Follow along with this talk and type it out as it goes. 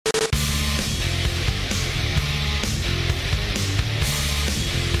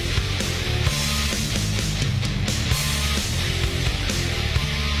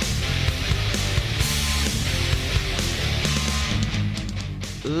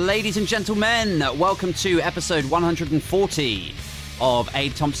Ladies and gentlemen, welcome to episode 140 of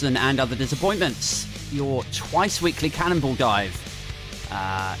Aid Thompson and Other Disappointments, your twice-weekly cannonball dive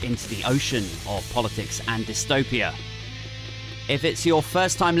into the ocean of politics and dystopia. If it's your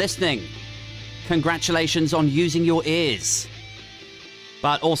first time listening, congratulations on using your ears.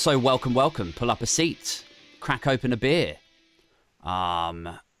 But also, welcome, welcome. Pull up a seat, crack open a beer.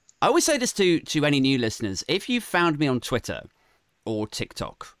 I always say this to any new listeners. If you found me on Twitter or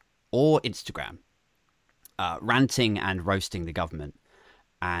TikTok or Instagram, ranting and roasting the government,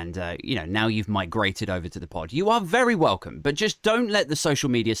 and, now you've migrated over to the pod, you are very welcome. But just don't let the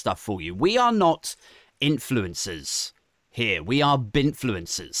social media stuff fool you. We are not influencers here. We are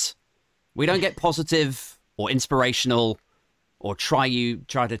binfluencers. We don't get positive or inspirational or try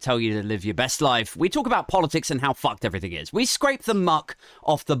to tell you to live your best life. We talk about politics and how fucked everything is. We scrape the muck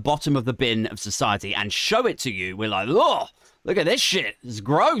off the bottom of the bin of society and show it to you. We're like, oh, look at this shit. It's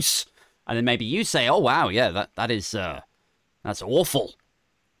gross. And then maybe you say, oh, wow, yeah, that's awful.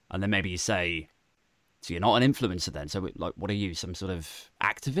 And then maybe you say, so you're not an influencer then. So, like, what are you, some sort of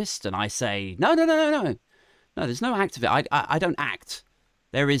activist? And I say, no. No, there's no activist. I don't act.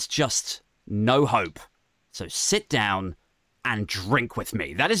 There is just no hope. So sit down and drink with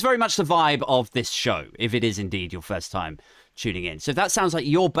me. That is very much the vibe of this show, if it is indeed your first time tuning in. So if that sounds like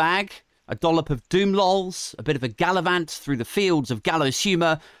your bag, a dollop of doom lols, a bit of a gallivant through the fields of gallows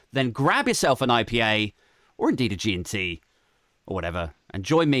humour, then grab yourself an IPA, or indeed a G&T, or whatever, and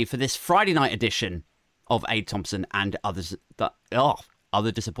join me for this Friday night edition of Aid Thompson and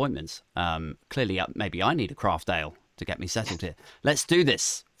other disappointments. Clearly, maybe I need a craft ale to get me settled here. Let's do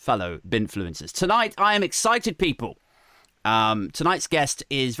this, fellow binfluencers. Tonight, I am excited, people. Tonight's guest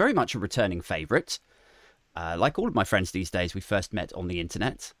is very much a returning favourite. Like all of my friends these days, we first met on the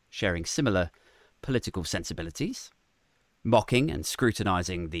internet, sharing similar political sensibilities, mocking and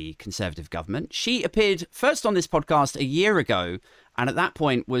scrutinising the Conservative government. She appeared first on this podcast a year ago, and at that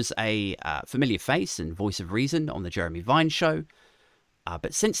point was a familiar face and voice of reason on the Jeremy Vine show.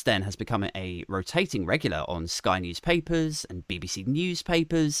 But since then has become a rotating regular on Sky newspapers and BBC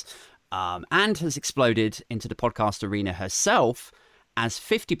newspapers, and has exploded into the podcast arena herself as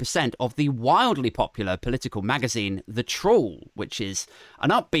 50% of the wildly popular political magazine The Trawl, which is an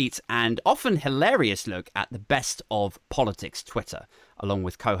upbeat and often hilarious look at the best of politics Twitter, along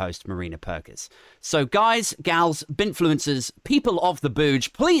with co-host Marina Perkins. So guys, gals, binfluencers, people of the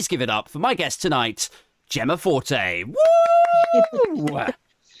booge, please give it up for my guest tonight, Jemma Forte. Woo!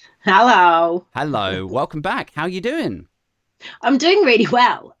 Hello, welcome back. How you doing? I'm doing really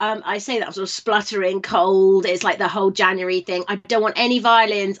well. I say that I'm sort of spluttering cold. It's like the whole January thing. I don't want any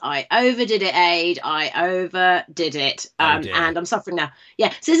violins. I overdid it, Aid. I overdid it. And I'm suffering now.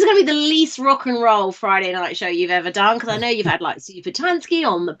 Yeah. So this is going to be the least rock and roll Friday night show you've ever done. Because I know you've had like Super Tansky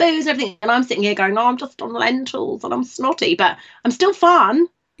on the booze and everything. And I'm sitting here going, oh, I'm just on lentils and I'm snotty. But I'm still fun.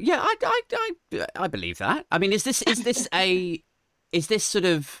 Yeah, I believe that. I mean, is this sort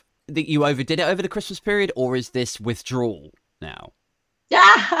of that you overdid it over the Christmas period, or is this withdrawal now?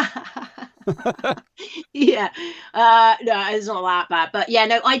 Yeah. No, it's not that bad. But yeah,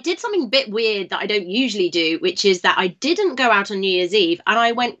 no, I did something a bit weird that I don't usually do, which is that I didn't go out on New Year's Eve and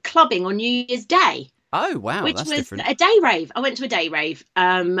I went clubbing on New Year's Day. Oh, wow. Which that's was different. a day rave. I went to a day rave.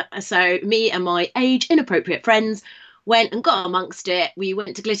 So me and my age inappropriate friends went and got amongst it. We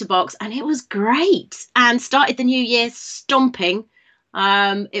went to Glitterbox and it was great, and started the new year stomping.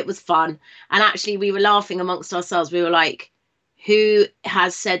 It was fun. And actually we were laughing amongst ourselves. We were like, who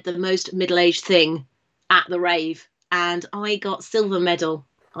has said the most middle-aged thing at the rave? And I got silver medal.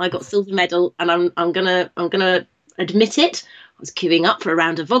 And I'm gonna admit it. I was queuing up for a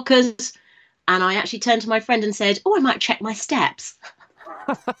round of vodkas, and I actually turned to my friend and said, oh, I might check my steps.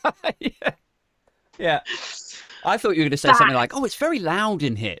 Yeah. I thought you were going to say something like, oh, it's very loud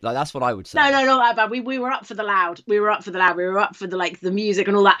in here. Like, that's what I would say. No, not that bad. We were up for the loud. We were up for the the music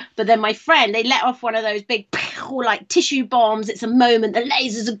and all that. But then my friend, they let off one of those big like tissue bombs. It's a moment. The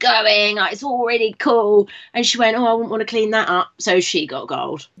lasers are going. Like, it's all really cool. And she went, oh, I wouldn't want to clean that up. So she got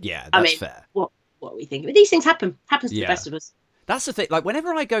gold. Yeah, that's fair. What are we thinking? But these things happen. Happens to the best of us. That's the thing. Like,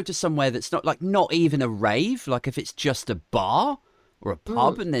 whenever I go to somewhere that's not even a rave, like if it's just a bar or a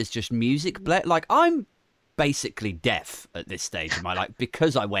pub and there's just music, like I'm basically deaf at this stage of my life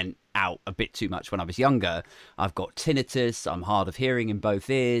because I went out a bit too much when I was younger. I've got tinnitus. I'm hard of hearing in both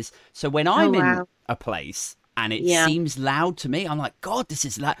ears. So when I'm in a place and it seems loud to me, I'm like, God, this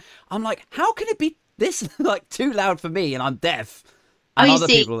is loud. I'm like, how can it be this like too loud for me? And I'm deaf. And other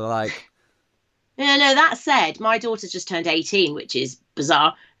people are like, Yeah, no, that said, my daughter's just turned 18, which is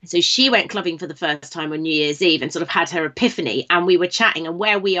bizarre. So she went clubbing for the first time on New Year's Eve and sort of had her epiphany. And we were chatting, and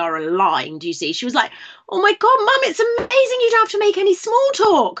where we are aligned, you see, she was like, "Oh my God, Mum, it's amazing you don't have to make any small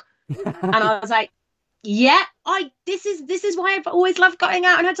talk." And I was like, "Yeah, this is why I've always loved going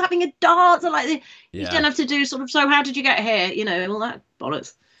out and having a dance and like you don't Yeah. have to do sort of, so how did you get here? You know, all that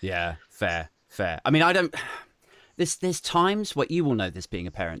bollocks." Yeah. Fair. Fair. I mean, I don't. There's times where you will know this being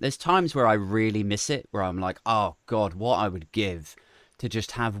a parent. There's times where I really miss it, where I'm like, oh God, what I would give to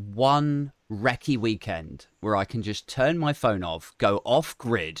just have one recce weekend where I can just turn my phone off, go off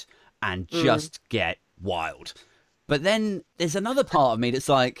grid, and just get wild. But then there's another part of me that's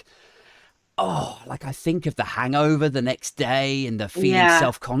like, oh, like I think of the hangover the next day and the feeling Yeah.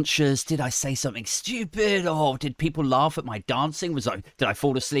 self-conscious. Did I say something stupid? Or did people laugh at my dancing? Did I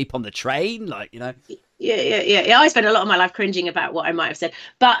fall asleep on the train? Like, you know? Yeah. I spend a lot of my life cringing about what I might have said,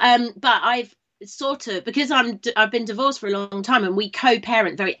 but I've sort of, because I've been divorced for a long time, and we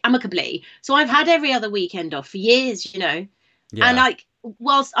co-parent very amicably. So I've had every other weekend off for years, you know, and Yeah. like,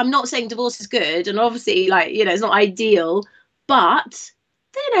 whilst I'm not saying divorce is good, and obviously, like, you know, it's not ideal, but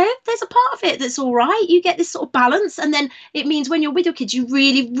you know, there's a part of it that's all right. You get this sort of balance, and then it means when you're with your kids, you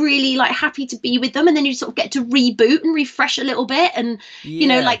really, really like happy to be with them, and then you sort of get to reboot and refresh a little bit, and you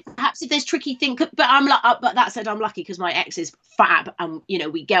know, Yeah. like perhaps if there's tricky things, but but that said, I'm lucky because my ex is fab, and you know,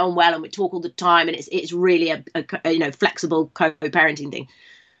 we get on well and we talk all the time, and it's really a you know, flexible co-parenting thing.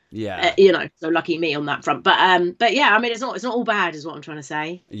 Yeah. You know, so lucky me on that front. But yeah, I mean, it's not all bad, is what I'm trying to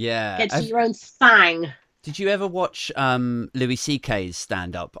say. Yeah. Get to do your own thing. Did you ever watch Louis C.K.'s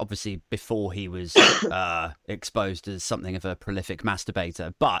stand-up? Obviously, before he was exposed as something of a prolific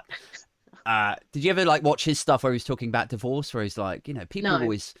masturbator. But did you ever like watch his stuff where he's talking about divorce? Where he's like, you know, people are No.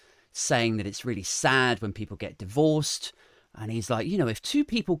 always saying that it's really sad when people get divorced, and he's like, you know, if two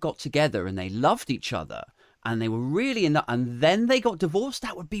people got together and they loved each other and they were really in that, and then they got divorced,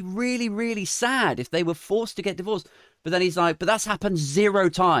 that would be really, really sad if they were forced to get divorced. But then he's like, but that's happened 0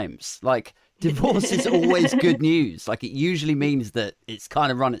 times. Like, divorce is always good news. Like, it usually means that it's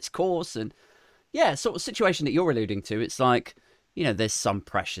kind of run its course. And yeah, sort of situation that you're alluding to, it's like, you know, there's some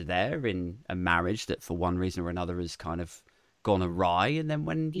pressure there in a marriage that for one reason or another has kind of gone awry. And then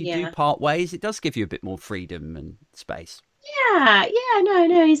when you do Yeah. part ways, it does give you a bit more freedom and space. Yeah,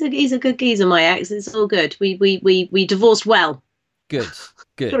 no, he's a good geezer, my ex. It's all good. We divorced well. Good, Got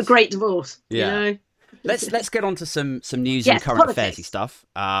good. a great divorce, you Yeah. know. Let's get on to some news and Yes, current affairsy politics. stuff.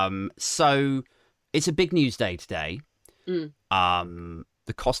 So it's a big news day today. Mm.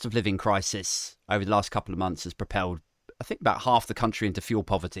 The cost of living crisis over the last couple of months has propelled, I think, about half the country into fuel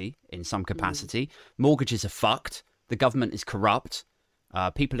poverty in some capacity. Mortgages are fucked. The government is corrupt.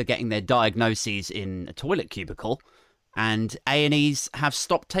 People are getting their diagnoses in a toilet cubicle, and A&Es have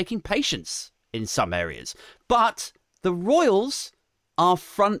stopped taking patients in some areas. But the Royals are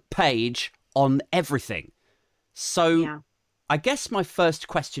front page on everything. So Yeah. I guess my first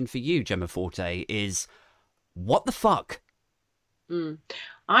question for you, Gemma Forte, is what the fuck? Mm.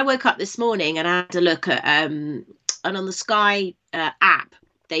 I woke up this morning and I had a look at and on the Sky app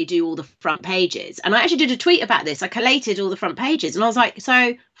they do all the front pages, and I actually did a tweet about this. I collated all the front pages, and I was like,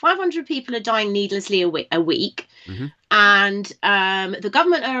 so 500 people are dying needlessly a week, Mm-hmm. and the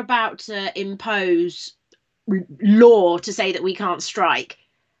government are about to impose law to say that we can't strike,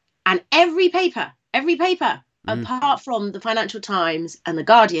 and every paper Mm. apart from the Financial Times and the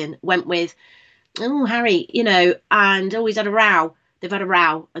Guardian went with, oh, Harry, you know, and always had a row. They've had a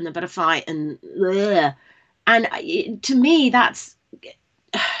row and they've had a fight, and ugh. And to me, that's,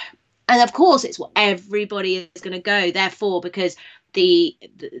 and of course, it's what everybody is going to go there for, because the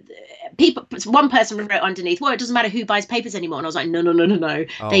people, one person wrote underneath, well, it doesn't matter who buys papers anymore. And I was like, no.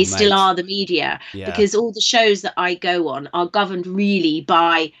 Oh, They still mate. are the media, Yeah. because all the shows that I go on are governed really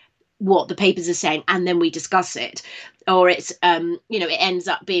by what the papers are saying, and then we discuss it, or it's you know, it ends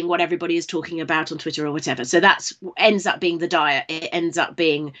up being what everybody is talking about on Twitter or whatever. So that's ends up being the diet, it ends up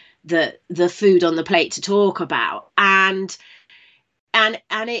being the food on the plate to talk about, and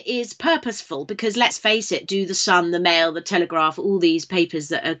it is purposeful, because let's face it, do the Sun, the Mail, the Telegraph, all these papers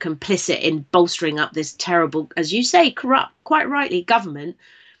that are complicit in bolstering up this terrible, as you say, corrupt, quite rightly, government,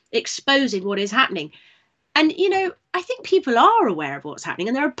 exposing what is happening. And, you know, I think people are aware of what's happening.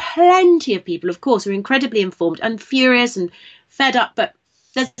 And there are plenty of people, of course, who are incredibly informed and furious and fed up. But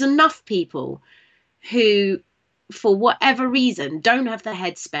there's enough people who, for whatever reason, don't have the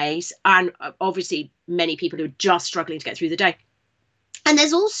headspace. And obviously, many people who are just struggling to get through the day. And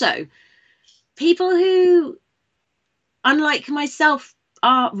there's also people who, unlike myself,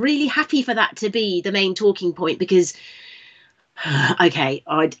 are really happy for that to be the main talking point, because Okay,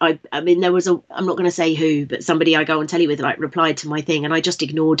 I mean, there was a, I'm not going to say who, but somebody I go on telly with like replied to my thing, and I just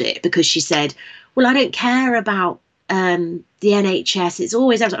ignored it because she said, "Well, I don't care about the NHS. It's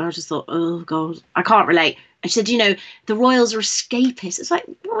always." And I just thought, "Oh God, I can't relate." And she said, "The royals are escapists." It's like,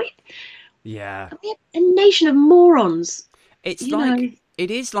 what? Yeah. We're a nation of morons, It's you know. like,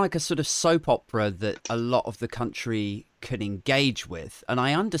 it is like a sort of soap opera that a lot of the country can engage with. And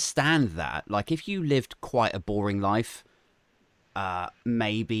I understand that. Like, if you lived quite a boring life,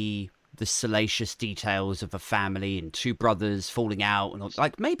 maybe the salacious details of a family and two brothers falling out, and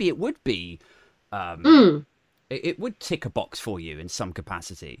like, maybe it would be, Mm. it would tick a box for you in some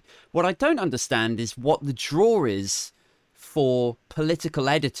capacity. What I don't understand is what the draw is for political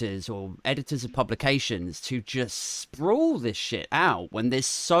editors or editors of publications to just sprawl this shit out when there's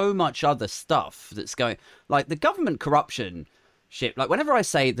so much other stuff that's going, like the government corruption shit. Like, whenever I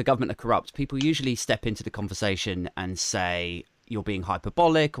say the government are corrupt, people usually step into the conversation and say you're being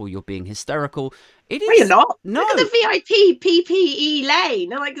hyperbolic or you're being hysterical. It Well, you're is not. no. Look at the VIP PPE lane.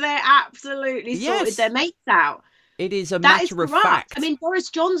 Like they're absolutely sorted Yes, their mates out. it is a That is matter of corrupt. I fact. mean,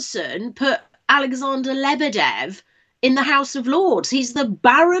 Boris Johnson put Alexander Lebedev in the House of Lords. He's the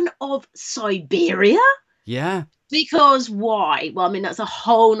Baron of Siberia. Yeah. Because why? Well, I mean, that's a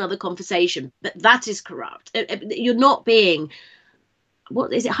whole nother conversation, but that is corrupt. You're not being,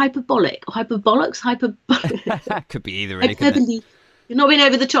 what is it, hyperbolic? Hyperbolics? Could be either, really, couldn't it? Hyperbole. You're not being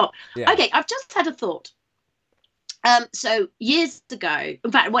over the top. Yeah. Okay, I've just had a thought. So years ago,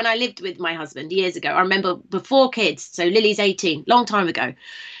 in fact, when I lived with my husband years ago, I remember before kids, so Lily's 18, long time ago,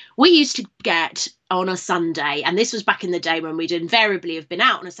 we used to get on a Sunday, and this was back in the day when we'd invariably have been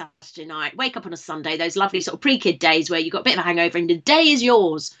out on a Saturday night, wake up on a Sunday, those lovely sort of pre-kid days where you got a bit of a hangover and the day is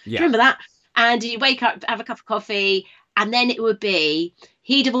yours. Do you Yeah. remember that? And you wake up, have a cup of coffee, and then it would be,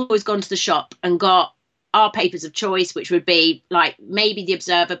 he'd have always gone to the shop and got our papers of choice, which would be like maybe the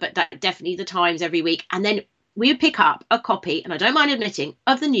Observer, but definitely the Times every week. And then we would pick up a copy, and I don't mind admitting,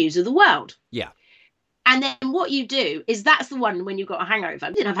 of the News of the World. Yeah. And then what you do is that's the one when you've got a hangover.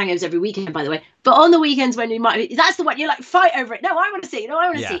 I didn't have hangovers every weekend, by the way. But on the weekends when you might, that's the one you're like, fight over it. No, I want to see. No, I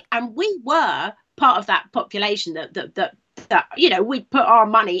want to see. And we were part of that population that we put our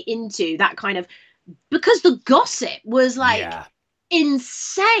money into that kind of, because the gossip was like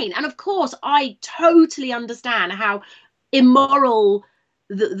insane. And of course, I totally understand how immoral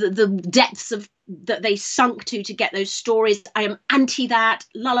the depths of that they sunk to get those stories. I am anti that.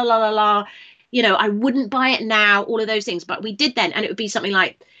 La la la la la. I wouldn't buy it now, all of those things. But we did then. And it would be something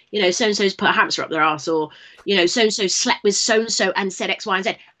like, so-and-so's put a hamster up their ass, or, so-and-so slept with so-and-so and said X, Y, and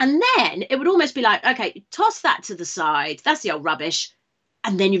Z. And then it would almost be like, okay, toss that to the side. That's the old rubbish.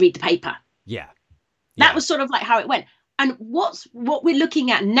 And then you read the paper. Yeah. That was sort of like how it went. And what we're looking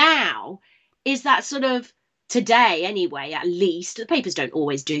at now is that sort of today, anyway, at least, the papers don't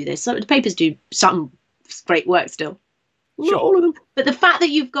always do this. So the papers do some great work still. Sure. Not all of them. But the fact that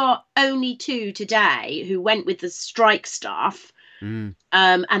you've got only two today who went with the strike stuff, and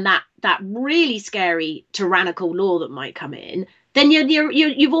that really scary tyrannical law that might come in, then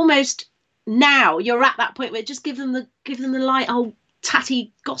you've almost, now you're at that point where just give them the light old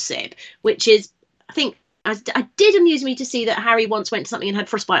tatty gossip, which is, I think, I did amuse me to see that Harry once went to something and had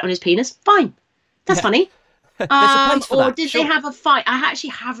frostbite on his penis. Fine, that's funny. There's a place for or that. did they have a fight? I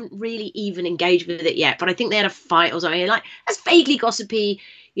actually haven't really even engaged with it yet, but I think they had a fight or something. Like, that's vaguely gossipy,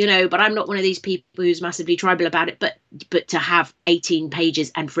 but I'm not one of these people who's massively tribal about it. But to have 18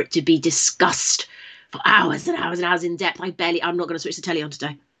 pages and for it to be discussed for hours and hours and hours in depth, I'm not going to switch the telly on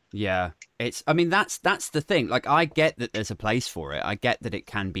today. Yeah, I mean, that's the thing. Like, I get that there's a place for it. I get that it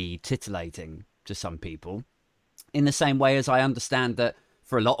can be titillating to some people, in the same way as I understand that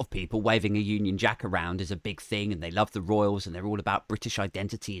for a lot of people, waving a Union Jack around is a big thing, and they love the royals, and they're all about British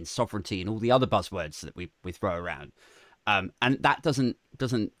identity and sovereignty and all the other buzzwords that we throw around. And that doesn't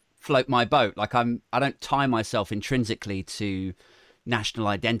float my boat. Like, I don't tie myself intrinsically to national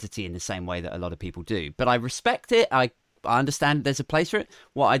identity in the same way that a lot of people do. But I respect it. I understand there's a place for it.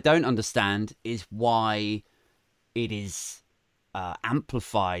 What I don't understand is why it is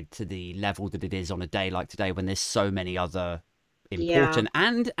amplified to the level that it is on a day like today, when there's so many other important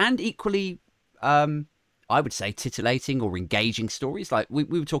and equally I would say titillating or engaging stories. Like, we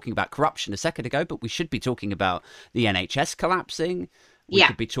were talking about corruption a second ago, but we should be talking about the NHS collapsing. We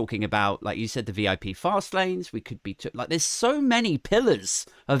could be talking about, like you said, the VIP fast lanes. We could be like, there's so many pillars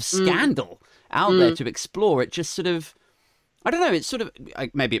of scandal out there to explore. It just sort of, I don't know, it's sort of,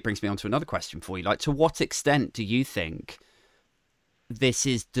 maybe it brings me on to another question for you. Like, to what extent do you think this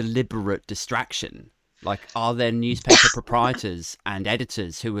is deliberate distraction? Like, are there newspaper proprietors and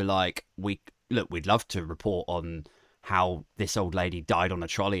editors who are like, we'd love to report on how this old lady died on a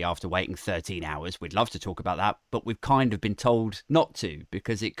trolley after waiting 13 hours. We'd love to talk about that, but we've kind of been told not to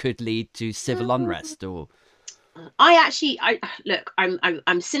because it could lead to civil unrest or... I look,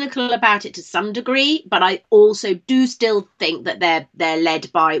 I'm cynical about it to some degree, but I also do still think that they're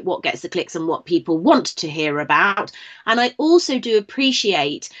led by what gets the clicks and what people want to hear about. And I also do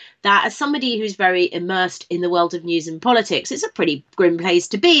appreciate that as somebody who's very immersed in the world of news and politics, it's a pretty grim place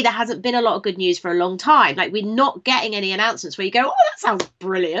to be. There hasn't been a lot of good news for a long time. Like, we're not getting any announcements where you go, oh, that sounds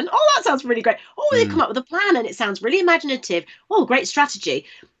brilliant. Oh, that sounds really great. Oh, they've come up with a plan and it sounds really imaginative. Oh, great strategy.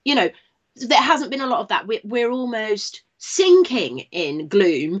 You know, there hasn't been a lot of that. We're almost sinking in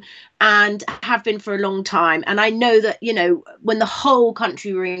gloom and have been for a long time. And I know that, you know, when the whole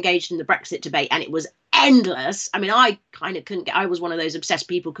country were engaged in the Brexit debate and it was endless, I mean, I kind of couldn't get, I was one of those obsessed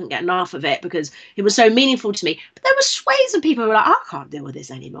people, couldn't get enough of it because it was so meaningful to me. But there were swathes of people who were like, I can't deal with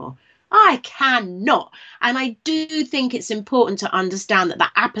this anymore. I cannot. And I do think it's important to understand that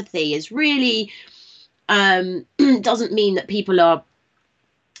that apathy is really doesn't mean that people are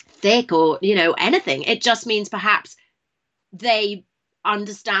thick or, you know, anything. It just means perhaps they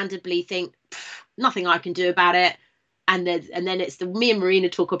understandably think nothing I can do about it. And then it's me and Marina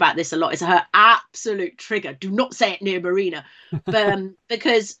talk about this a lot. It's her absolute trigger. Do not say it near Marina. But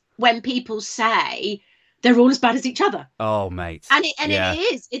because when people say they're all as bad as each other. Oh, mate. And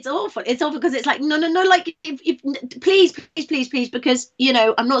it is. It's awful. It's awful because it's like, no. Like, if please, because, you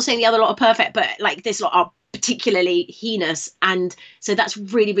know, I'm not saying the other lot are perfect, but like this lot are particularly heinous. And so that's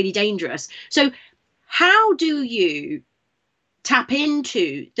really, really dangerous. So how do you tap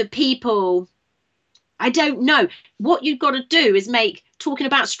into the people? I don't know. What you've got to do is make talking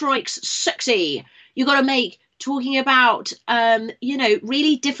about strikes sexy. You've got to make talking about, you know,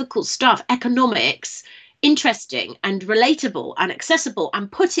 really difficult stuff, economics, interesting and relatable and accessible,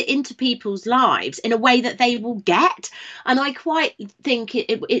 and put it into people's lives in a way that they will get. And I quite think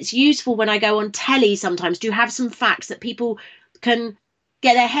it's useful when I go on telly sometimes to have some facts that people can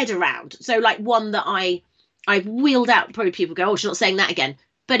get their head around. So like one that I've wheeled out, probably people go, oh, she's not saying that again,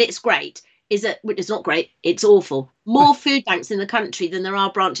 but it's great, is that it's not great, it's awful. More food banks in the country than there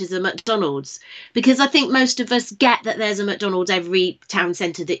are branches of McDonald's, because I think most of us get that there's a McDonald's every town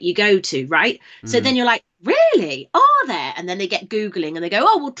centre that you go to, right? So then you're like, really? Are there? And then they get Googling and they go,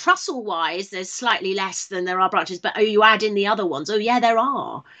 oh, well, Trussell-wise, there's slightly less than there are branches, but oh, you add in the other ones. Oh, yeah, there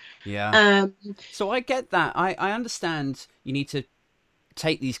are. Yeah. So I get that. I understand you need to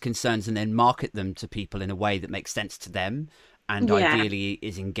take these concerns and then market them to people in a way that makes sense to them. And ideally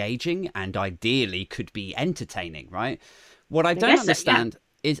is engaging and ideally could be entertaining, right? What I don't understand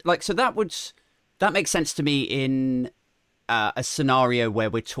is like, so that makes sense to me in a scenario where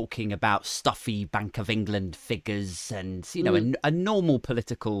we're talking about stuffy Bank of England figures and, you know, a normal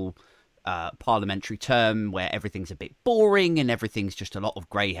political parliamentary term where everything's a bit boring and everything's just a lot of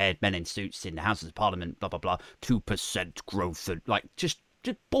grey-haired men in suits in the Houses of Parliament, blah, blah, blah, 2% growth, and like just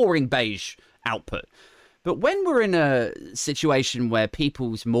boring beige output. But when we're in a situation where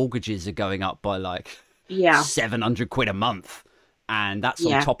people's mortgages are going up by like 700 quid a month, and that's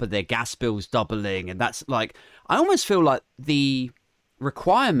on top of their gas bills doubling, and that's like, I almost feel like the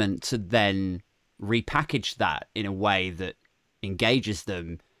requirement to then repackage that in a way that engages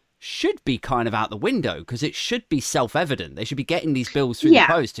them should be kind of out the window, because it should be self-evident. They should be getting these bills through the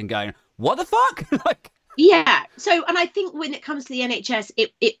post and going, what the fuck? Like, yeah. So, and I think when it comes to the NHS,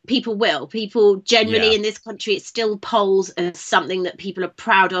 people generally in this country, it still polls as something that people are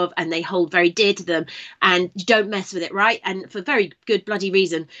proud of and they hold very dear to them, and you don't mess with it, right? And for very good bloody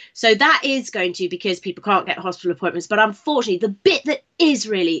reason. So that is going to, because people can't get hospital appointments. But unfortunately, the bit that is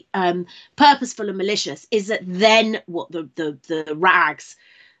really purposeful and malicious is that then what the rags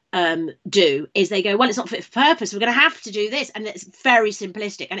do is they go, well, it's not fit for purpose, we're going to have to do this, and it's very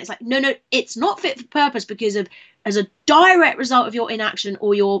simplistic, and it's like, no, it's not fit for purpose because of, as a direct result of your inaction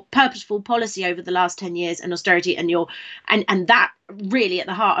or your purposeful policy over the last 10 years and austerity, and and that really at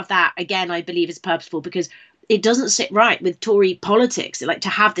the heart of that, again, I believe is purposeful, because it doesn't sit right with Tory politics, like to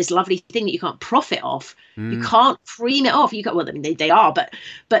have this lovely thing that you can't profit off. You can't cream it off. You can't, well, I mean, they are,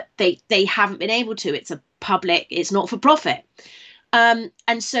 but they haven't been able to. It's a public, it's not for profit. And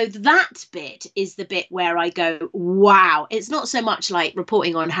so that bit is the bit where I go, wow. It's not so much like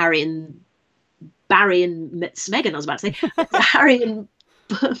reporting on Harry and Barry and Meghan, I was about to say, Harry and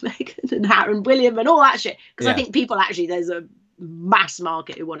Meghan and Harry and William and all that shit. Because I think people actually, there's a mass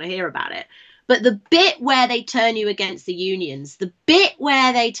market who want to hear about it. But the bit where they turn you against the unions, the bit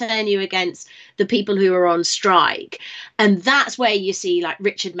where they turn you against the people who are on strike, and that's where you see like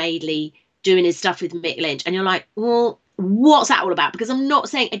Richard Madeley doing his stuff with Mick Lynch, and you're like, well, what's that all about? Because I'm not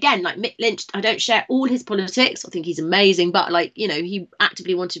saying, again, like Mick Lynch, I don't share all his politics. I think he's amazing, but like, you know, he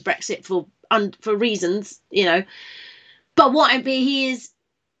actively wanted Brexit for reasons, you know. But he is,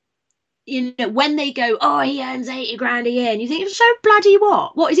 you know, when they go, oh, he earns 80 grand a year, and you think, so bloody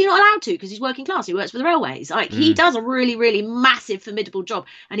what is he not allowed to? Because he's working class, he works for the railways. Like, he does a really, really massive, formidable job,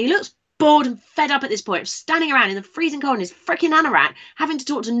 and he looks bored and fed up at this point, standing around in the freezing cold in his freaking anorak, having to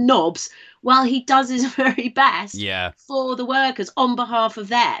talk to knobs while he does his very best for the workers on behalf of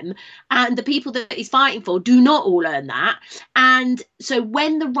them. And the people that he's fighting for do not all earn that. And so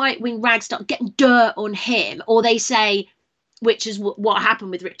when the right-wing rags start getting dirt on him, or they say, which is what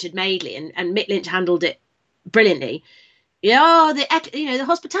happened with Richard Madeley, and Mick Lynch handled it brilliantly. Yeah, the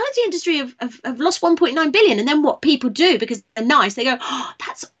hospitality industry have lost 1.9 billion, and then what people do, because they're nice, they go, oh,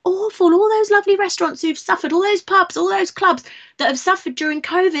 that's awful. All those lovely restaurants who've suffered, all those pubs, all those clubs that have suffered during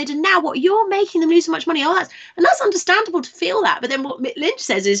COVID, and now what, you're making them lose so much money. Oh, that's understandable to feel that. But then what Mick Lynch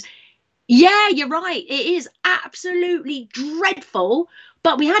says is, yeah, you're right. It is absolutely dreadful,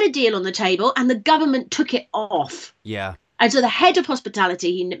 but we had a deal on the table, and the government took it off. Yeah. And so the head of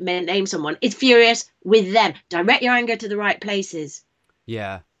hospitality, he named someone, is furious with them. Direct your anger to the right places.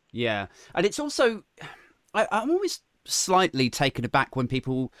 Yeah, yeah. And it's also, I'm always slightly taken aback when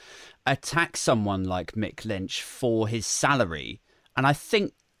people attack someone like Mick Lynch for his salary. And I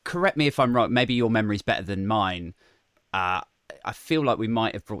think, correct me if I'm wrong, maybe your memory's better than mine. I feel like we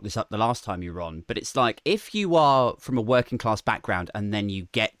might have brought this up the last time you were on. But it's like, if you are from a working class background and then you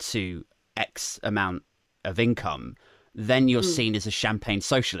get to X amount of income, then you're seen as a champagne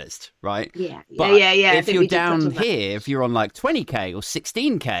socialist, right? Yeah. If you're down here, if you're on like 20k or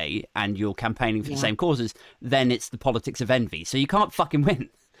 16k and you're campaigning for the same causes, then it's the politics of envy. So you can't fucking win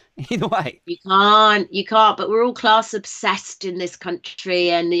either way. You can't. But we're all class obsessed in this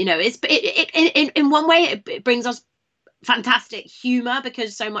country, and you know, in one way it brings us fantastic humor,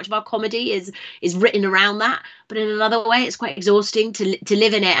 because so much of our comedy is written around that, but in another way it's quite exhausting to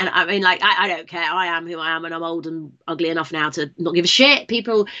live in it. And I mean, like, I don't care, I am who I am, and I'm old and ugly enough now to not give a shit.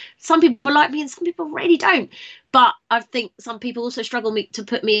 Some people like me and some people really don't, but I think some people also struggle to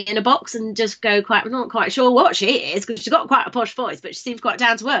put me in a box and just go, I'm not quite sure what she is, because she's got quite a posh voice, but she seems quite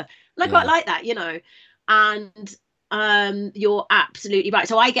down to earth, and I quite like that, you know. And you're absolutely right,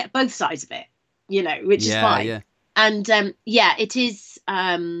 so I get both sides of it, you know, which is fine. And it is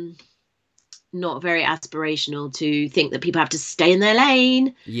not very aspirational to think that people have to stay in their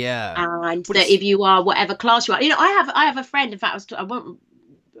lane. Yeah. And that if you are whatever class you are, you know, I have a friend, in fact,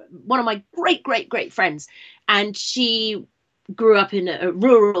 one of my great friends, and she grew up in a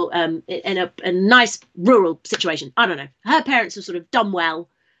rural, in a nice rural situation. I don't know. Her parents have sort of done well,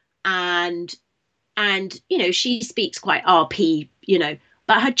 and you know, she speaks quite RP, you know,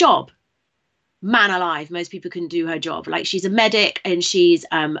 but her job, man alive, most people can do her job. Like, she's a medic, and she's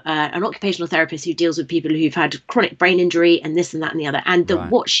an occupational therapist who deals with people who've had chronic brain injury and this and that and the other, and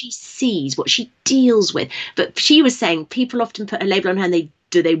what she sees, what she deals with. But she was saying people often put a label on her, and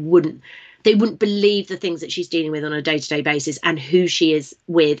they wouldn't believe the things that she's dealing with on a day-to-day basis, and who she is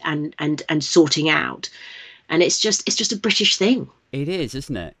with and sorting out. And it's just a British thing. It is,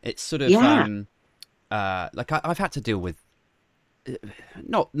 isn't it? It's sort of like I've had to deal with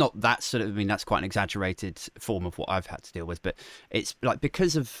not that sort of, I mean, that's quite an exaggerated form of what I've had to deal with, but it's like,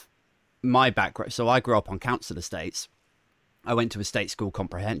 because of my background. So I grew up on council estates. I went to a state school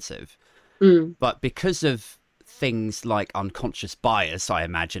comprehensive, but because of things like unconscious bias, I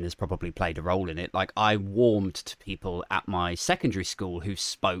imagine, has probably played a role in it. Like, I warmed to people at my secondary school who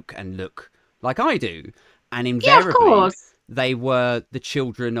spoke and look like I do, and invariably they were the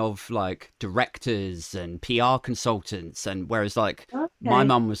children of like directors and PR consultants, and whereas like my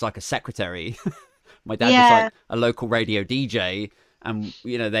mum was like a secretary, my dad was like a local radio DJ, and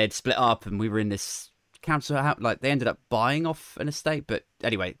you know, they had split up, and we were in this council house, like they ended up buying off an estate. But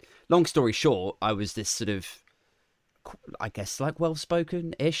anyway, long story short, I was this sort of, I guess, like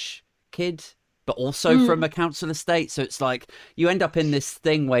well-spoken-ish kid, but also from a council estate. So it's like you end up in this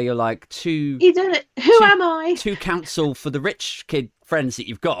thing where you're like who am I? Too council for the rich kid friends that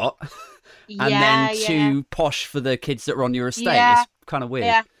you've got, and then too posh for the kids that are on your estate. It's kind of weird.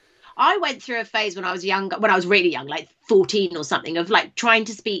 Yeah. I went through a phase when I was younger, when I was really young, like 14 or something, of like trying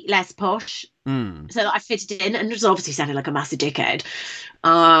to speak less posh so that I fitted in, and just obviously sounded like a massive dickhead.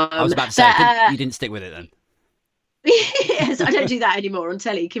 I was about to say, you didn't stick with it then. Yes, I don't do that anymore on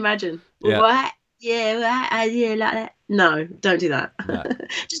telly. Can you imagine? What? Yeah, like that. No, don't do that. No.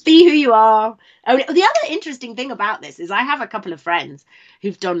 Just be who you are. Oh, the other interesting thing about this is I have a couple of friends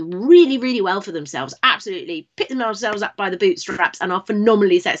who've done really, really well for themselves. Absolutely picked themselves up by the bootstraps and are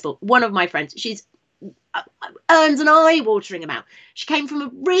phenomenally successful. One of my friends, she's earns an eye-watering amount. She came from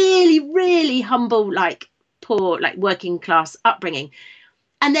a really, really humble, like poor, like working class upbringing.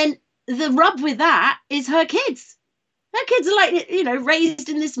 And then the rub with that is her kids. Her kids are like, raised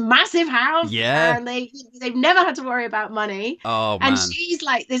in this massive house, Yeah. and they've never had to worry about money. Oh And man. she's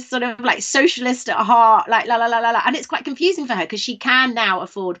like this sort of like socialist at heart, like la la la la la. And it's quite confusing for her because she can now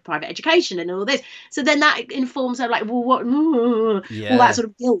afford private education and all this. So then that informs her like, well, what, all that Yeah. sort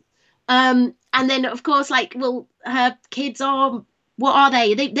of guilt. And then of course, like, well, her kids are, what are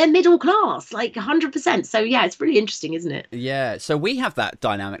they? They're middle class, like 100%. So yeah, it's really interesting, isn't it? Yeah, so we have that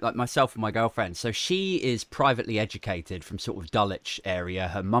dynamic, like myself and my girlfriend. So she is privately educated from sort of Dulwich area.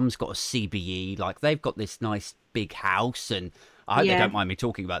 Her mum's got a CBE, like they've got this nice big house, and I hope they Yeah. don't mind me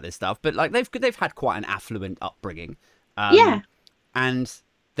talking about this stuff, but like they've had quite an affluent upbringing. Yeah. And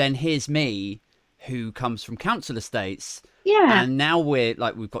then here's me, who comes from council estates, Yeah. and now we've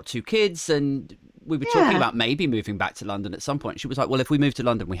got 2 kids, and we were talking about maybe moving back to London at some point. She was like, well, if we move to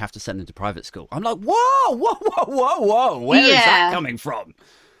London, we have to send them to private school. I'm like, whoa, whoa, whoa, whoa, whoa. Where is that coming from?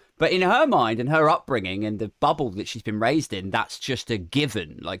 But in her mind and her upbringing and the bubble that she's been raised in, that's just a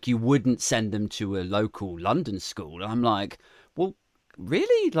given. Like, you wouldn't send them to a local London school. And I'm like, well,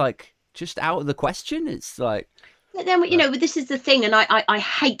 really? Like, just out of the question? It's like... But then, this is the thing, and I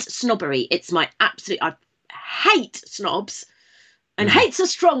hate snobbery. It's my absolute... I hate snobs. And hate's a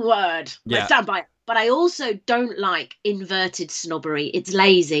strong word. I stand by it. But I also don't like inverted snobbery. It's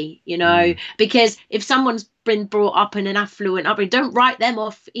lazy, because if someone's been brought up in an affluent upbringing, don't write them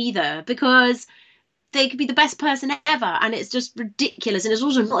off either, because they could be the best person ever, and it's just ridiculous, and it's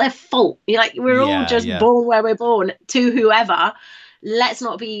also not their fault. We're all just born where we're born to whoever. Let's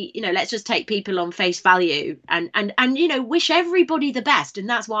not be, let's just take people on face value and wish everybody the best. And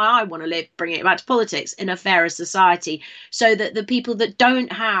that's why I want to live, bringing it back to politics, in a fairer society, so that the people that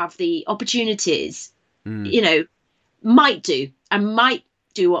don't have the opportunities, might do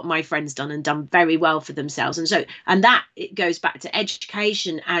what my friend's done and done very well for themselves. And that it goes back to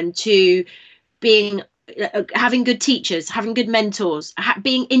education and to being having good teachers, having good mentors,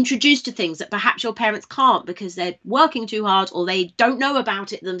 being introduced to things that perhaps your parents can't because they're working too hard or they don't know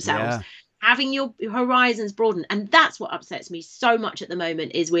about it themselves. Having your horizons broaden. And that's what upsets me so much at the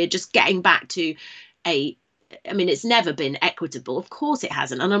moment, is we're just getting back to it's never been equitable. Of course it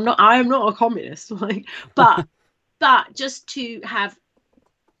hasn't. And I am not a communist, but just to have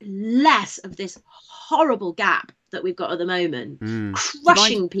less of this horrible gap that we've got at the moment,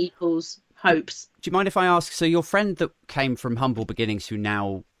 crushing people's hopes. Do you mind if I ask, so your friend that came from humble beginnings, who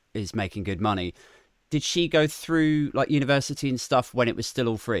now is making good money, did she go through like university and stuff when it was still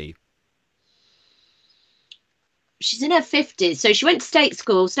all free? She's in her 50s, so she went to state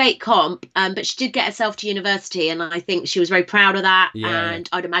school, state comp, but she did get herself to university, and I think she was very proud of that. And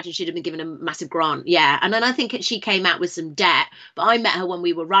I'd imagine she'd have been given a massive grant. And then I think she came out with some debt, but I met her when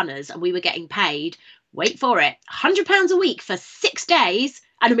we were runners and we were getting paid, wait for it, £100 a week for 6 days.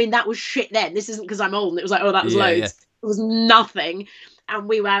 And I mean, that was shit then. This isn't because I'm old and it was like, oh, that was loads. It was nothing. And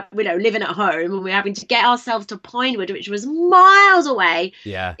we were, living at home, and we were having to get ourselves to Pinewood, which was miles away,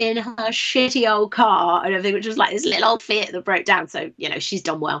 in her shitty old car and everything, which was like this little old Fiat that broke down. So, she's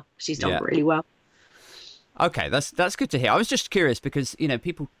done well. She's done really well. Okay, that's good to hear. I was just curious because,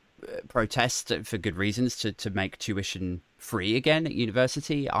 people protest for good reasons to make tuition free again at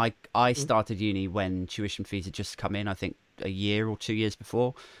university. I started uni when tuition fees had just come in, I think a year or 2 years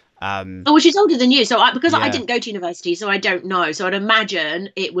before. Well, she's older than you, so I didn't go to university, so I don't know. So I'd imagine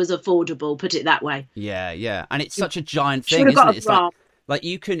it was affordable, put it that way. Yeah, and it's such a giant thing, isn't it? It's like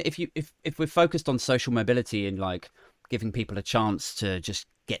you can, if we're focused on social mobility and like giving people a chance to just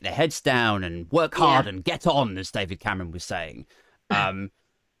get their heads down and work hard and get on, as David Cameron was saying,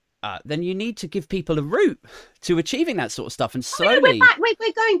 then you need to give people a route to achieving that sort of stuff. And slowly,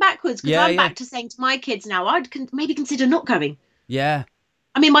 we're going backwards, because I'm back to saying to my kids now, I'd maybe consider not going. Yeah.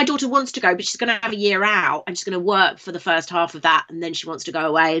 I mean, my daughter wants to go, but she's going to have a year out and she's going to work for the first half of that. And then she wants to go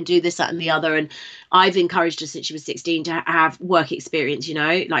away and do this, that, and the other. And I've encouraged her since she was 16 to have work experience,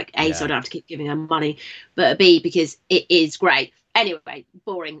 like A, so I don't have to keep giving her money, but B, because it is great. Anyway,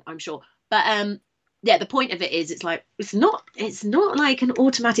 boring, I'm sure. But the point of it is, it's like, it's not like an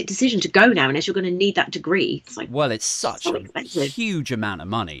automatic decision to go now unless you're going to need that degree. It's like, well, it's such so a huge amount of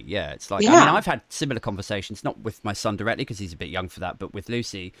money. Yeah, it's like, I mean, I've had similar conversations, not with my son directly because he's a bit young for that, but with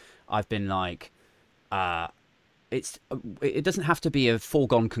Lucy, I've been like, it doesn't have to be a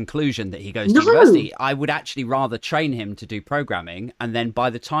foregone conclusion that he goes to No. university. I would actually rather train him to do programming, and then by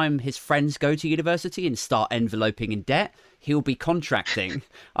the time his friends go to university and start enveloping in debt, he'll be contracting.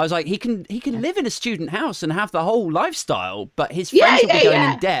 I was like, he can live in a student house and have the whole lifestyle, but his friends will be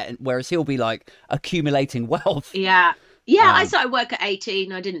going in debt, whereas he'll be like accumulating wealth. Yeah. I started work at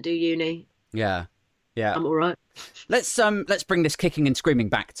 18. I didn't do uni. Yeah. I'm all right. Let's bring this kicking and screaming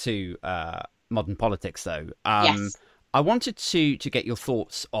back to modern politics, though. Yes. I wanted to get your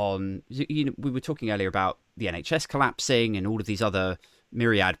thoughts on, we were talking earlier about the NHS collapsing and all of these other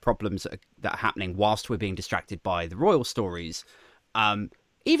myriad problems that are happening whilst we're being distracted by the royal stories.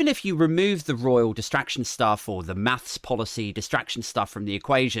 Even if you remove the royal distraction stuff or the maths policy distraction stuff from the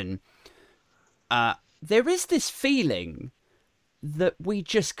equation, there is this feeling that we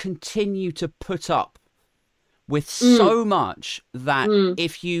just continue to put up with so much that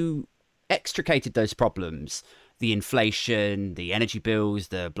if you extricated those problems, the inflation, the energy bills,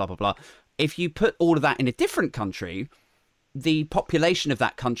 the blah, blah, blah, if you put all of that in a different country, the population of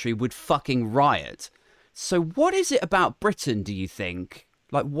that country would fucking riot. So what is it about Britain, do you think?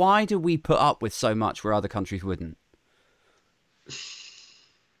 Like, why do we put up with so much where other countries wouldn't?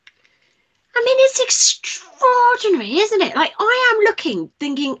 I mean, it's extraordinary, isn't it? Like, I am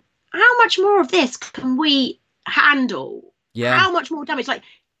thinking, how much more of this can we handle? Yeah. How much more damage? Like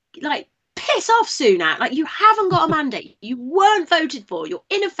piss off, Sunak. Like, you haven't got a mandate. You weren't voted for. You're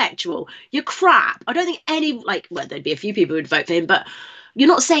ineffectual. You're crap. I don't think there'd be a few people who'd vote for him, but you're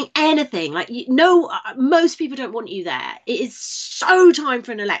not saying anything. Like, most people don't want you there. It is so time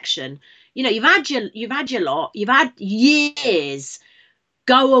for an election. You know, you've had your lot. You've had years.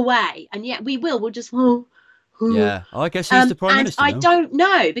 Go away, and yet we'll just yeah. I guess he's the prime minister. I don't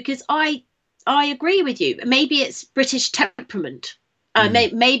know, because I agree with you. Maybe it's British temperament.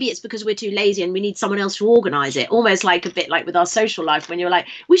 Maybe it's because we're too lazy and we need someone else to organise it. Almost like a bit like with our social life, when you're like,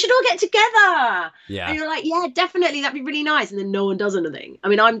 we should all get together. Yeah. And you're like, yeah, definitely, that'd be really nice. And then no one does anything. I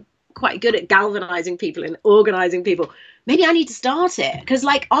mean, I'm quite good at galvanising people and organising people. Maybe I need to start it, because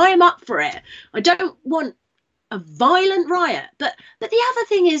I'm up for it. I don't want a violent riot. But the other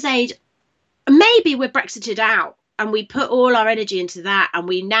thing is, Ade, maybe we're Brexited out and we put all our energy into that, and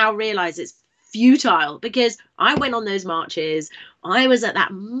we now realise it's futile, because I went on those marches. I was at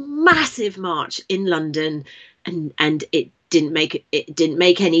that massive march in London, and it didn't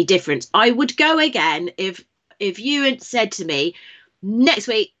make any difference. I would go again if you had said to me, next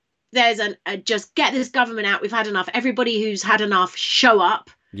week there's just get this government out, we've had enough, everybody who's had enough, show up.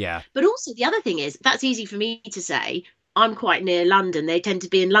 Yeah. But also the other thing is, that's easy for me to say. I'm quite near London. They tend to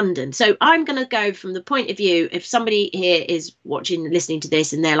be in London. So I'm going to go from the point of view, if somebody here is watching, listening to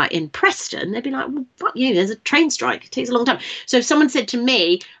this, and they're like in Preston, they'd be like, well, fuck you, there's a train strike. It takes a long time. So if someone said to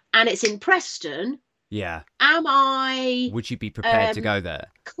me, and it's in Preston, yeah, would you be prepared to go there?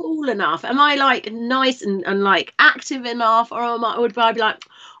 Cool enough? Am I nice and active enough? Or would I be like,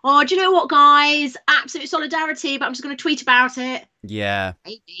 oh, do you know what, guys? Absolute solidarity, but I'm just going to tweet about it. Yeah.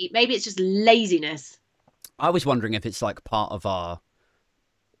 Maybe it's just laziness. I was wondering if it's part of our,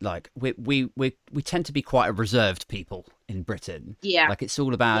 we tend to be quite a reserved people in Britain. Yeah. It's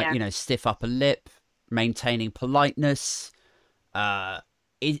all about, stiff upper lip, maintaining politeness.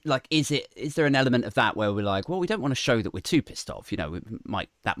 Is there an element of that where we're like, well, we don't want to show that we're too pissed off?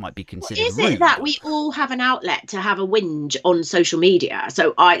 That might be considered rude. Is it that we all have an outlet to have a whinge on social media?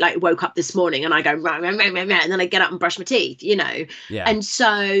 So I woke up this morning and I go, rah, rah, rah, rah, rah, and then I get up and brush my teeth, Yeah. And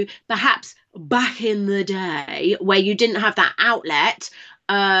so perhaps back in the day where you didn't have that outlet,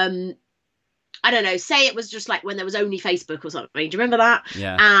 I don't know, say it was just when there was only Facebook or something. Do you remember that?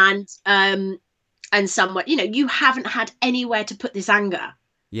 Yeah. And someone, you haven't had anywhere to put this anger.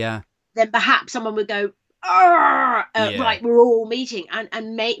 Yeah. Then perhaps someone would go, right, we're all meeting.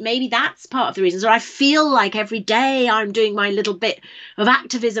 And maybe that's part of the reason. So I feel like every day I'm doing my little bit of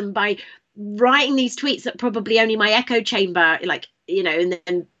activism by writing these tweets that probably only my echo chamber, and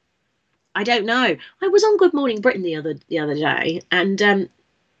then I don't know. I was on Good Morning Britain the other day, and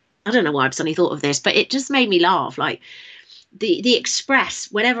I don't know why I've suddenly thought of this, but it just made me laugh. The Express,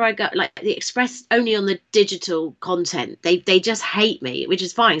 whenever I go, the Express only on the digital content, they just hate me, which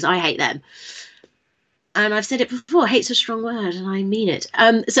is fine because I hate them. And I've said it before, hate's a strong word, and I mean it.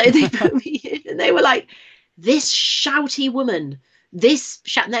 So they put me in, and they were like, this shouty woman. They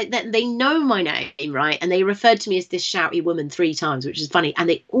know my name, right? And they referred to me as this shouty woman 3 times, which is funny. And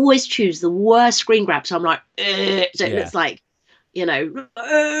they always choose the worst screen grab. So I'm like, so it looks like,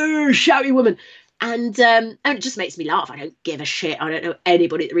 shouty woman. And it just makes me laugh. I don't give a shit. I don't know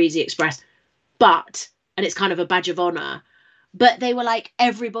anybody that reads the Express. And it's kind of a badge of honor. but they were like,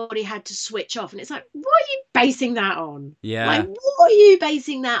 everybody had to switch off. And it's like, what are you basing that on? Yeah. Like, what are you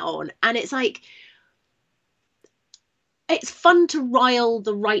basing that on? And it's like, it's fun to rile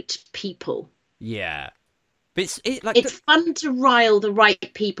the right people. Yeah. But It's fun to rile the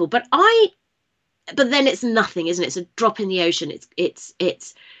right people. But then it's nothing, isn't it? It's a drop in the ocean.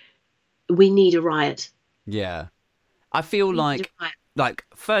 It's we need a riot. yeah. I feel like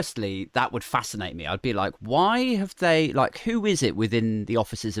firstly that would fascinate me. I'd be like, why have they, like, who is it within the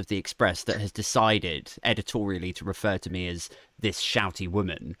offices of the Express that has decided editorially to refer to me as this shouty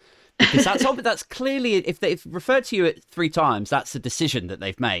woman? Because that's clearly, if they've referred to you at 3 times, that's a decision that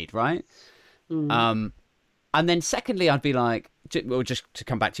they've made, right? And then secondly, I'd be like, well, just to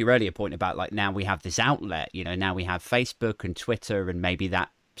come back to your earlier point about, like, now we have this outlet, you know, now we have Facebook and Twitter, and maybe that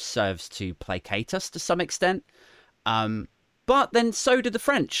serves to placate us to some extent. But then so do the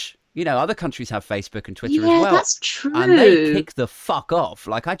French. You know, other countries have Facebook and Twitter as well. Yeah, that's true. And they kick the fuck off.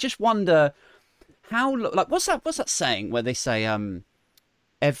 Like, I just wonder how, like, what's that saying where they say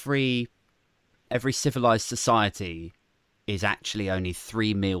every civilized society is actually only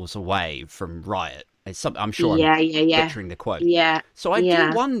 3 meals away from riot. I'm sure I'm butchering the quote. Yeah. So I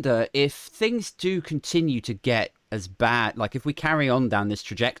do wonder if things do continue to get as bad, like if we carry on down this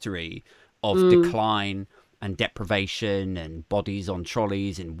trajectory of decline and deprivation and bodies on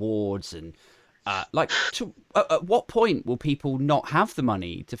trolleys in wards, and at what point will people not have the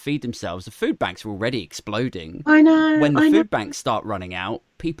money to feed themselves? The food banks are already exploding. I know. When the food banks start running out,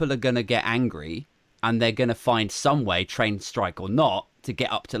 people are going to get angry, and they're going to find some way, train strike or not, to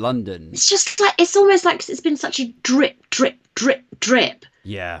get up to London. It's just like, it's almost like it's been such a drip, drip, drip, drip.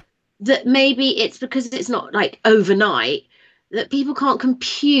 Yeah. That maybe it's because it's not like overnight that people can't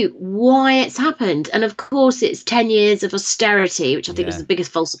compute why it's happened. And of course, it's 10 years of austerity, which I think was the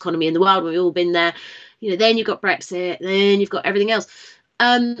biggest false economy in the world. We've all been there. You know, then you've got Brexit, then you've got everything else.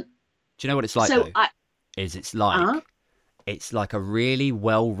 Do you know what it's like, it's like a really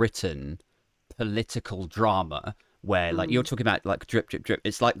well-written political drama where, like, you're talking about, like, drip, drip, drip.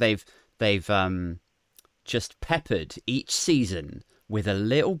 It's like they've just peppered each season with a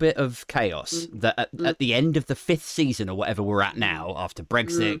little bit of chaos that at the end of the 5th season or whatever we're at now, after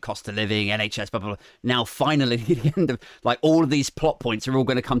Brexit, cost of living, NHS, blah, blah, blah, now finally the end of, like, all of these plot points are all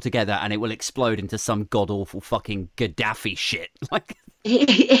going to come together and it will explode into some god-awful fucking Gaddafi shit. Like,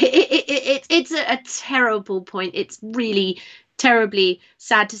 it's a terrible point. It's really terribly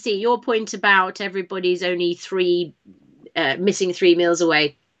sad to see. Your point about everybody's only missing 3 meals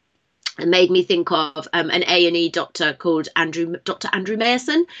away, and made me think of an A&E doctor called Dr. Andrew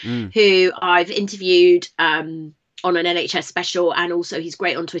Mayerson, who I've interviewed on an NHS special, and also he's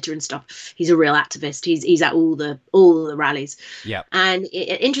great on Twitter and stuff. He's a real activist. He's at all the rallies. Yeah. And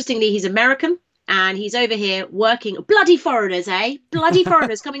interestingly, he's American, and he's over here working. Bloody foreigners, eh? Bloody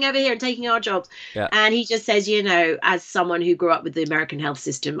foreigners coming over here and taking our jobs. Yeah. And he just says, you know, as someone who grew up with the American health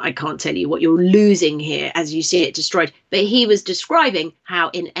system, I can't tell you what you're losing here as you see it destroyed. But he was describing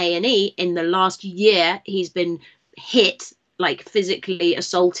how in A&E in the last year he's been hit, like physically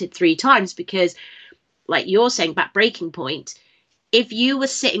assaulted 3 times, because, like you're saying, back breaking point, if you were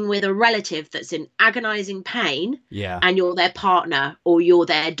sitting with a relative that's in agonizing pain, and you're their partner or you're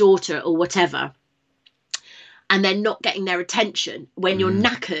their daughter or whatever, and they're not getting their attention when you're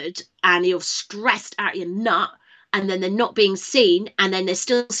knackered and you're stressed out your nut, and then they're not being seen, and then they're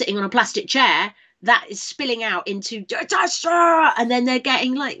still sitting on a plastic chair, that is spilling out into disaster, and then they're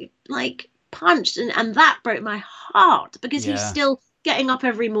getting like punched, and that broke my heart, because he's still getting up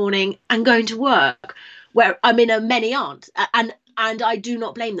every morning and going to work, where I mean many aren't, and I do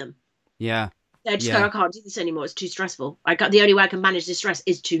not blame them. Yeah. They're just going, I can't do this anymore. It's too stressful. The only way I can manage this stress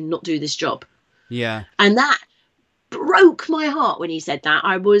is to not do this job. Yeah. And that broke my heart when he said that.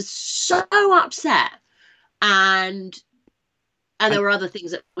 I was so upset. And there were other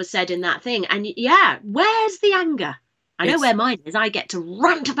things that were said in that thing. And where's the anger? I know where mine is. I get to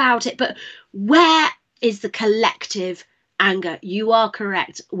rant about it. But where is the collective anger? You are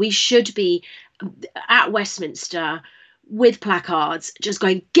correct. We should be at Westminster with placards, just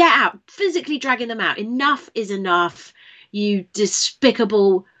going, get out, physically dragging them out. Enough is enough, you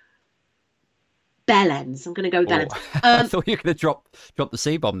despicable bellends. I'm going to go with bellends. I thought you were going to drop the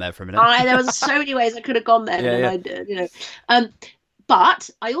C-bomb there for a minute. There was so many ways I could have gone there. I did, you know. But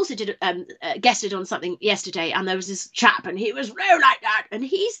I also did guested on something yesterday, and there was this chap, and he was real like that, and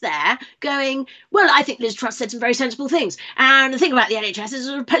he's there going, well, I think Liz Truss said some very sensible things, and the thing about the NHS is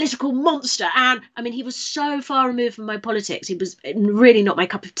a political monster. And I mean, he was so far removed from my politics. He was really not my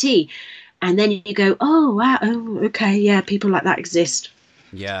cup of tea. And then you go, oh wow, oh okay, yeah, people like that exist.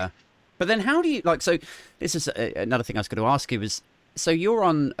 Yeah. But then how do you like? So this is another thing I was going to ask you is, so you're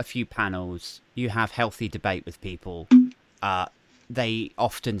on a few panels, you have healthy debate with people. They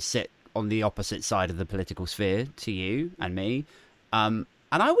often sit on the opposite side of the political sphere to you and me. And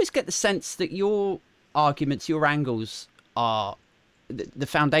I always get the sense that your arguments, your angles are, the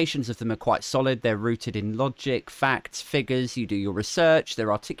foundations of them are quite solid. They're rooted in logic, facts, figures. You do your research.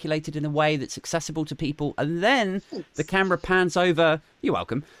 They're articulated in a way that's accessible to people. And then the camera pans over. You're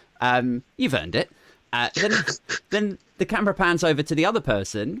welcome. You've earned it. Then the camera pans over to the other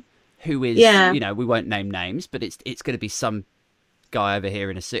person who is, you know, we won't name names, but it's going to be some guy over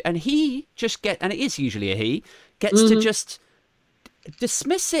here in a suit. And he just and it is usually a he, gets to just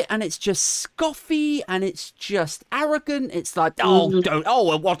dismiss it, and it's just scoffy and it's just arrogant. It's like,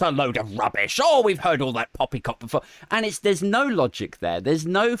 what a load of rubbish. Oh, we've heard all that poppycock before. And there's no logic there. There's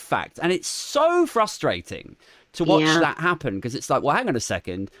no fact. And it's so frustrating to watch that happen, because it's like, well, hang on a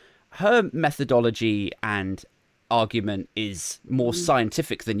second. Her methodology and argument is more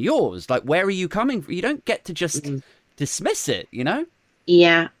scientific than yours. Like, where are you coming from? You don't get to just dismiss it, you know?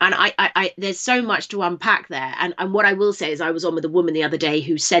 Yeah, and I there's so much to unpack there. And what I will say is, I was on with a woman the other day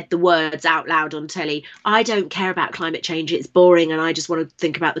who said the words out loud on telly, I don't care about climate change, it's boring, and I just want to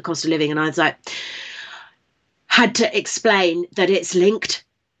think about the cost of living. And I was like, had to explain that it's linked.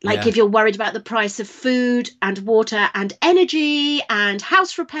 Like, if you're worried about the price of food and water and energy and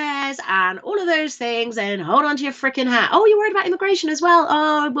house repairs and all of those things, then hold on to your freaking hat. Oh, you're worried about immigration as well?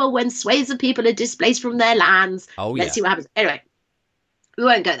 Oh, well, when swathes of people are displaced from their lands, let's see what happens. Anyway, we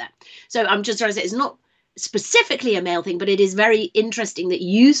won't go there. So I'm just trying to say, it's not specifically a male thing, but it is very interesting that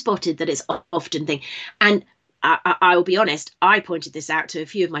you spotted that it's often thing. And I will be honest, I pointed this out to a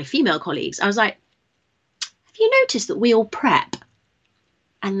few of my female colleagues. I was like, have you noticed that we all prep?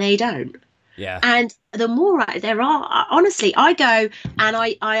 And they don't. Yeah. And the more there are, honestly, I go and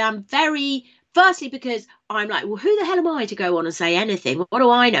I am very, firstly, because I'm like, well, who the hell am I to go on and say anything? What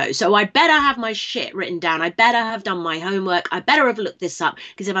do I know? So I better have my shit written down. I better have done my homework. I better have looked this up,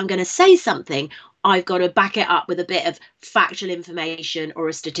 because if I'm going to say something, I've got to back it up with a bit of factual information or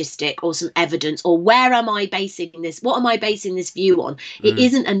a statistic or some evidence, or where am I basing this? What am I basing this view on? It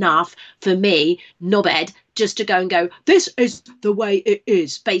isn't enough for me, knobhead, just to go and go, this is the way it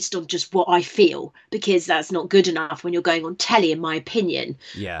is based on just what I feel, because that's not good enough when you're going on telly, in my opinion.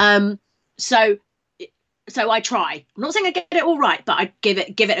 Yeah. So I try. I'm not saying I get it all right, but I give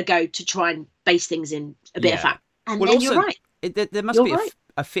it a go to try and base things in a bit of fact. And well, then also, you're right. There must be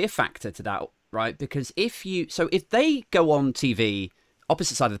a fear factor to that, right? Because if they go on TV,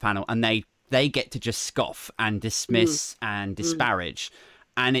 opposite side of the panel, and they get to just scoff and dismiss and disparage,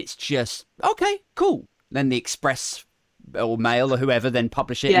 and it's just, okay, cool. Then the Express or Mail or whoever then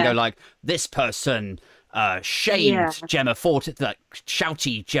publish it and go like, this person shamed Jemma Forte, like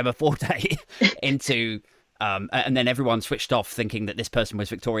shouty Jemma Forte into, and then everyone switched off thinking that this person was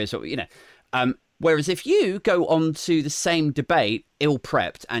victorious, or, you know. Whereas if you go on to the same debate,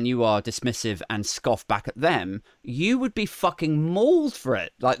 ill-prepped, and you are dismissive and scoff back at them, you would be fucking mauled for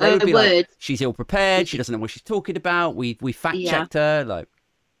it. Like, they would be like, she's ill-prepared, she doesn't know what she's talking about, we fact-checked her, like...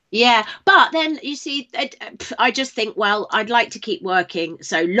 Yeah, but then you see, I just think, well, I'd like to keep working.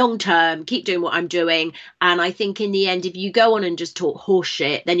 So long term, keep doing what I'm doing. And I think in the end, if you go on and just talk horse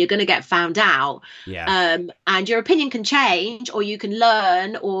shit, then you're going to get found out. Yeah. And your opinion can change, or you can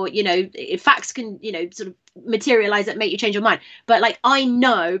learn, or, you know, facts can, you know, sort of materialize that make you change your mind. But like, I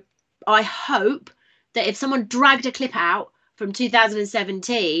hope that if someone dragged a clip out from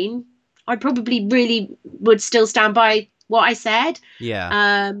 2017, I probably really would still stand by what I said.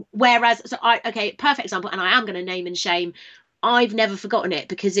 Yeah. Whereas, perfect example, and I am going to name and shame. I've never forgotten it,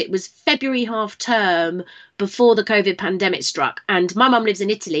 because it was February half term before the COVID pandemic struck, and my mum lives in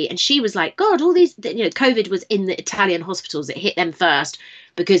Italy, and she was like, God, all these, you know, COVID was in the Italian hospitals. It hit them first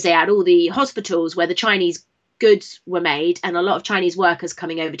because they had all the hospitals where the Chinese goods were made, and a lot of Chinese workers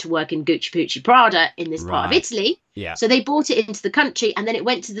coming over to work in Gucci Pucci Prada in this part of Italy. Yeah. So they brought it into the country, and then it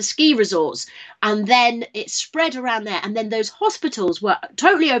went to the ski resorts, and then it spread around there. And then those hospitals were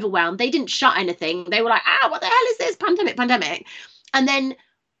totally overwhelmed. They didn't shut anything. They were like, what the hell is this? Pandemic. And then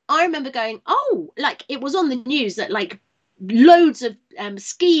I remember going, like, it was on the news that like loads of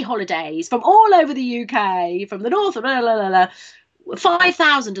ski holidays from all over the UK, from the north,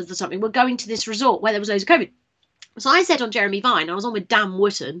 5,000 of the something were going to this resort where there was loads of COVID. So I said on Jeremy Vine, I was on with Dan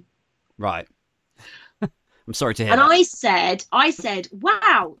Wootton. Right. I'm sorry to hear and that. I said,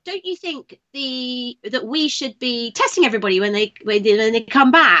 wow, don't you think that we should be testing everybody when they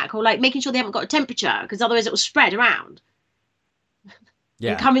come back, or like making sure they haven't got a temperature, because otherwise it will spread around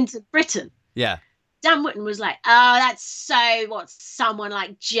and come into Britain. Yeah. Dan Wootton was like, oh, that's so what someone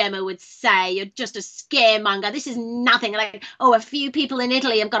like Gemma would say. You're just a scaremonger. This is nothing. Like, oh, a few people in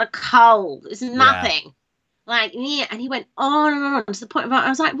Italy have got a cold. It's Yeah. nothing. Like, yeah. And he went on and on to the point of, I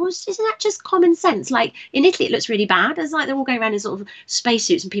was like, well, isn't that just common sense? Like, in Italy, it looks really bad. It's like they're all going around in sort of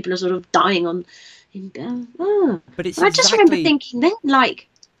spacesuits and people are sort of dying on. But it's And I just remember exactly thinking then, like,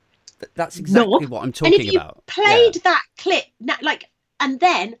 that's exactly no. what I'm And if talking you about. played that clip, like, and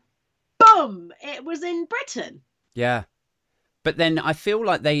then, boom, it was in Britain. Yeah. But then I feel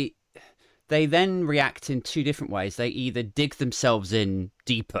like they then react in two different ways. They either dig themselves in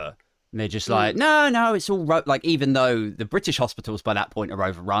deeper and they're just like, no, it's all right. Like, even though the British hospitals by that point are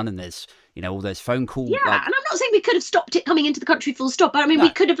overrun and there's, all those phone calls. Yeah, like, and I'm not saying we could have stopped it coming into the country full stop, but I mean, no.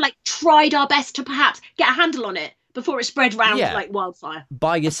 we could have like tried our best to perhaps get a handle on it before it spread round like wildfire.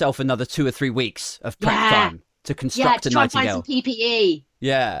 Buy yourself another 2 or 3 weeks of prep time to construct to a try and Nightingale. find some PPE.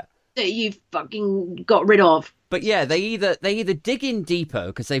 Yeah. That you've fucking got rid of. But yeah, they either dig in deeper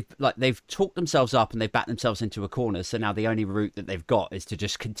because they've talked themselves up and they've backed themselves into a corner. So now the only route that they've got is to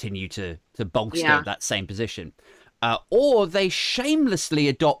just continue to bolster that same position, or they shamelessly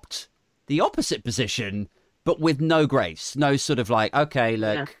adopt the opposite position, but with no grace, no sort of like, okay,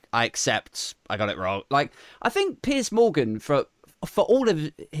 look, I accept, I got it wrong. Like, I think Piers Morgan, for all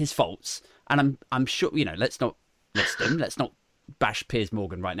of his faults, and I'm sure, let's not list them, let's not bash Piers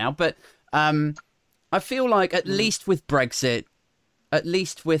Morgan right now, but I feel like at least with Brexit, at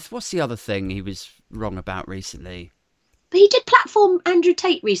least with, what's the other thing he was wrong about recently? But he did platform Andrew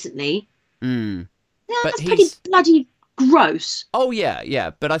Tate recently. Yeah, but that's pretty bloody gross. Oh,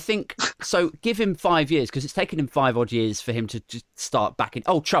 yeah. But I think, so give him 5 years, because it's taken him 5 odd years for him to just start backing.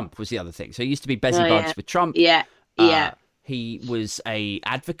 Oh, Trump was the other thing. So he used to be Bezzy Buds with Trump. Yeah. He was a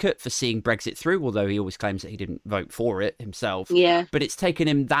advocate for seeing Brexit through, although he always claims that he didn't vote for it himself. Yeah. But it's taken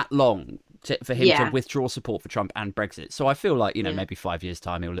him that long for him to withdraw support for Trump and Brexit. So I feel like, maybe 5 years'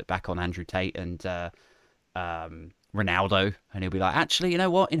 time he'll look back on Andrew Tate and Ronaldo and he'll be like, actually, you know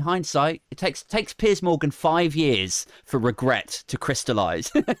what? In hindsight, it takes Piers Morgan 5 years for regret to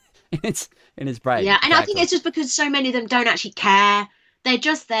crystallise in his brain. Yeah, and I think it's just because so many of them don't actually care. They're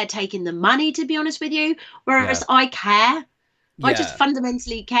just there taking the money, to be honest with you. Whereas I care. I just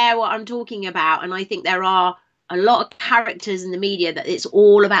fundamentally care what I'm talking about. And I think there are a lot of characters in the media that it's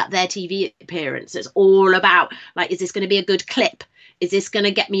all about their TV appearance. It's all about, like, is this going to be a good clip? Is this going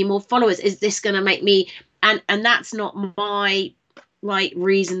to get me more followers? Is this going to make me... And that's not my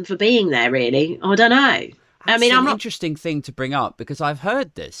reason for being there, really. I don't know. That's an interesting thing to bring up, because I've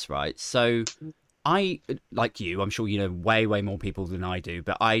heard this, right? So I, like you, I'm sure you know way, way more people than I do,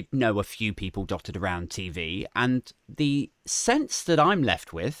 but I know a few people dotted around TV, and the sense that I'm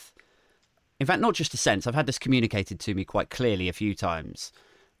left with, in fact, not just a sense, I've had this communicated to me quite clearly a few times,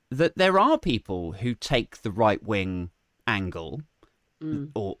 that there are people who take the right-wing angle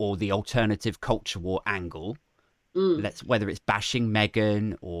or the alternative culture war angle, whether it's bashing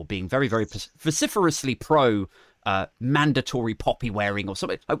Meghan or being very, very vociferously pro mandatory poppy wearing or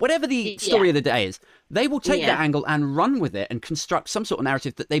something, like whatever the story of the day is, they will take that angle and run with it and construct some sort of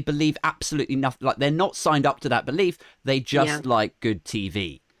narrative that they believe absolutely nothing, like they're not signed up to that belief, they just like good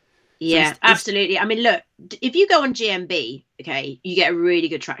TV. Yeah, absolutely. I mean, look, if you go on GMB, okay, you get a really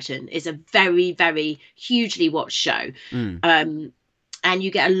good traction. It's a very, very hugely watched show. And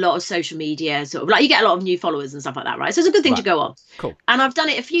you get a lot of social media, sort of like you get a lot of new followers and stuff like that, right? So it's a good thing to go on. Cool. And I've done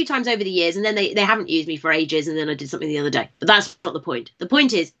it a few times over the years, and then they haven't used me for ages, and then I did something the other day. But that's not the point. The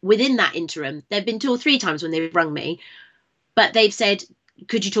point is, within that interim, there have been 2 or 3 times when they've rung me, but they've said,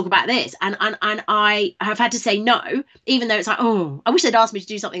 could you talk about this? And I have had to say no, even though it's like, oh, I wish they'd asked me to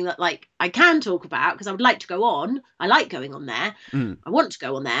do something that like I can talk about, because I would like to go on. I like going on there. I want to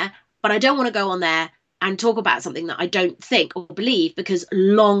go on there, but I don't want to go on there and talk about something that I don't think or believe, because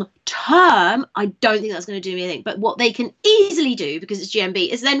long term, I don't think that's going to do me anything. But what they can easily do, because it's GMB,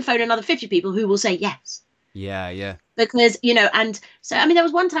 is then phone another 50 people who will say yes. Yeah. Because, and so, I mean, there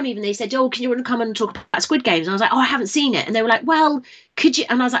was one time even they said, oh, can you want to come and talk about Squid Games? And I was like, oh, I haven't seen it. And they were like, well, could you?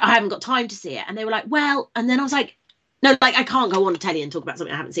 And I was like, I haven't got time to see it. And they were like, well, and then I was like, no, like, I can't go on telly and talk about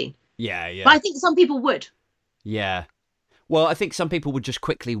something I haven't seen. Yeah. But I think some people would. Yeah. Well, I think some people would just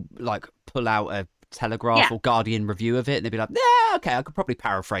quickly, like, pull out a Telegraph or Guardian review of it, and they'd be like, yeah, okay, I could probably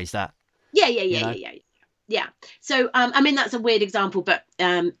paraphrase that. Yeah. So I mean, that's a weird example, but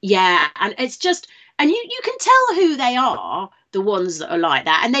and it's just, and you can tell who they are, the ones that are like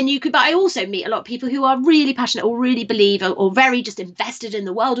that. And then but I also meet a lot of people who are really passionate or really believe or very just invested in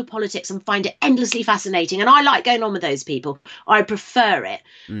the world of politics and find it endlessly fascinating. And I like going on with those people. I prefer it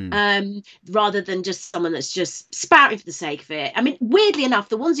rather than just someone that's just spouting for the sake of it. I mean, weirdly enough,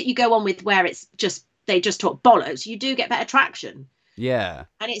 the ones that you go on with where it's just they just talk bollocks, you do get better traction. Yeah.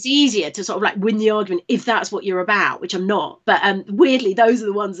 And it's easier to sort of like win the argument if that's what you're about, which I'm not. But weirdly, those are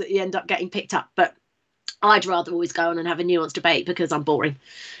the ones that you end up getting picked up. But I'd rather always go on and have a nuanced debate because I'm boring.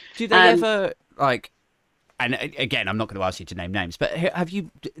 Do they ever, like, and again, I'm not going to ask you to name names, but have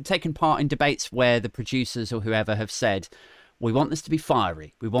you taken part in debates where the producers or whoever have said, we want this to be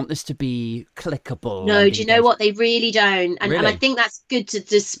fiery, we want this to be clickable? No, do you know what? They really don't. And, Really? and I think that's good to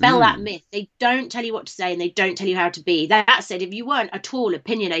dispel that myth. They don't tell you what to say and they don't tell you how to be. That said, if you weren't at all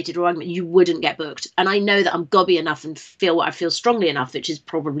opinionated or argument, you wouldn't get booked. And I know that I'm gobby enough and feel what I feel strongly enough, which is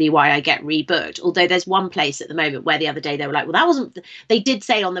probably why I get rebooked. Although there's one place at the moment where the other day they were like, well, that wasn't, they did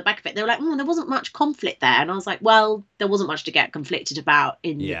say on the back of it, they were like, there wasn't much conflict there. And I was like, well, there wasn't much to get conflicted about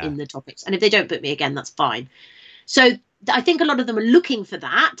in the topics. And if they don't book me again, that's fine. So I think a lot of them are looking for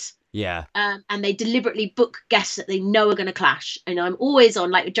that. Yeah. And they deliberately book guests that they know are going to clash. And I'm always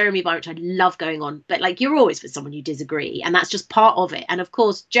on, like, Jeremy Byrne, which I love going on. But, like, you're always with someone you disagree. And that's just part of it. And, of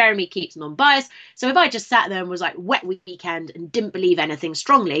course, Jeremy keeps non-biased. So if I just sat there and was, like, wet weekend and didn't believe anything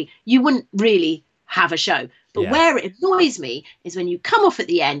strongly, you wouldn't really have a show. But where it annoys me is when you come off at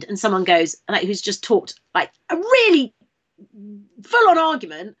the end and someone goes, like, who's just talked, like, a really full-on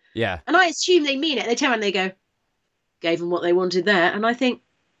argument. Yeah. And I assume they mean it. They turn around and they go, gave them what they wanted there. And I think,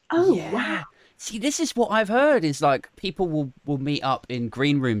 wow. See, this is what I've heard is like people will meet up in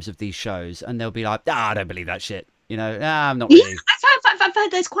green rooms of these shows and they'll be like, I don't believe that shit. You know, I'm not really. Yeah, I've heard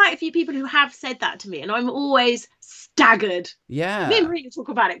there's quite a few people who have said that to me and I'm always staggered. Yeah. Me and Marina talk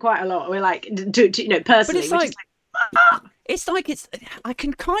about it quite a lot. We're like, you know, personally. But it's like, I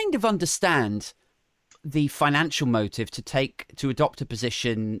can kind of understand the financial motive to adopt a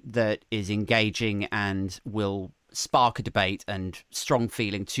position that is engaging and will spark a debate and strong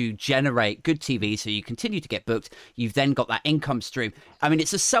feeling to generate good TV so you continue to get booked. You've then got that income stream. I mean,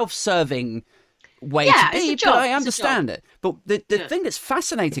 it's a self-serving way to be, but I understand it. But the thing that's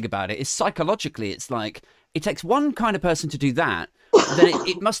fascinating about it is psychologically, it's like it takes one kind of person to do that, then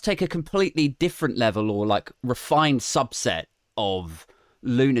it must take a completely different level or like refined subset of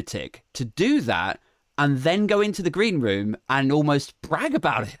lunatic to do that and then go into the green room and almost brag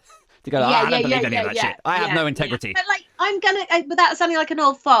about it. To go, I don't believe any of that shit. I have no integrity. But like, I'm gonna, without sounding like an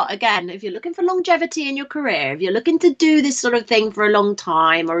old fart again, if you're looking for longevity in your career, if you're looking to do this sort of thing for a long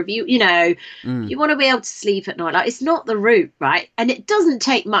time, or if you know, you want to be able to sleep at night, like it's not the route, right? And it doesn't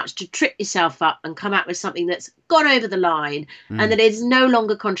take much to trip yourself up and come out with something that's gone over the line and that is no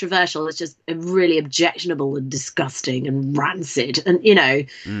longer controversial. It's just really objectionable and disgusting and rancid. And, you know,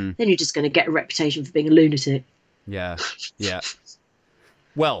 then you're just going to get a reputation for being a lunatic. Yeah. Yeah.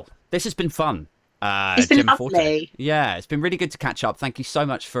 Well, this has been fun. It's been Jemma lovely. Forte. Yeah, it's been really good to catch up. Thank you so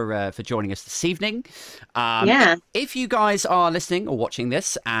much for joining us this evening. If you guys are listening or watching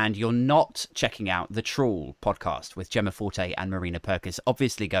this and you're not checking out the Trawl podcast with Jemma Forte and Marina Perkis,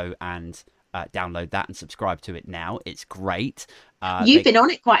 obviously go and download that and subscribe to it now. It's great. You've been on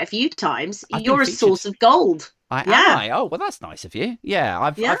it quite a few times. You're a source of gold. Oh, well, that's nice of you. Yeah,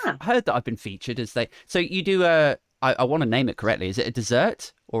 I've heard that I've been featured as so you do I want to name it correctly. Is it a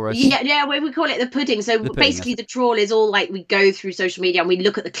dessert or a... Yeah, we call it the pudding. So basically the Trawl is all like we go through social media and we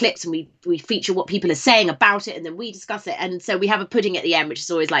look at the clips and we feature what people are saying about it and then we discuss it. And so we have a pudding at the end, which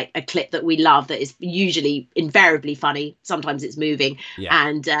is always like a clip that we love that is usually invariably funny. Sometimes it's moving.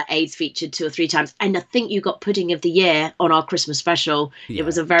 And Aid's featured 2 or 3 times. And I think you got Pudding of the Year on our Christmas special. It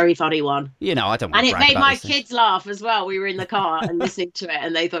was a very funny one. You know, I don't want to brag. And it made my kids laugh as well. We were in the car and listening to it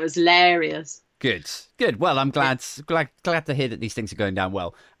and they thought it was hilarious. Good. Well, I'm glad to hear that these things are going down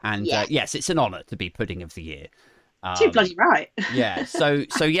well. And yes, it's an honour to be Pudding of the Year. Too bloody right. Yeah.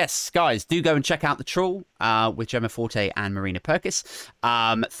 So yes, guys, do go and check out the Trawl with Jemma Forte and Marina Perkis.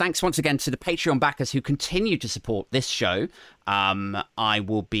 Thanks once again to the Patreon backers who continue to support this show. I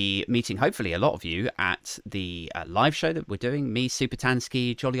will be meeting hopefully a lot of you at the live show that we're doing. Me, Super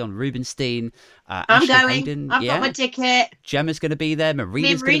Tansky, Jolly on Rubenstein. I'm going. Hayden. I've got my ticket. Gemma's going to be there.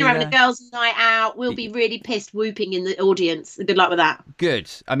 Marina's going to be there. Having a girls' night out. We'll be really pissed whooping in the audience. Good luck with that.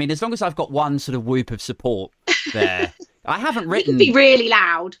 Good. I mean, as long as I've got one sort of whoop of support there. I haven't written. It can be really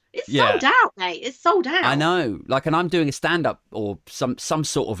loud. It's sold out, mate. It's sold out. I know. Like, and I'm doing a stand-up or some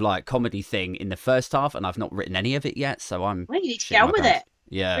sort of like comedy thing in the first half, and I've not written any of it yet. So I'm. Well, you need to get on with it.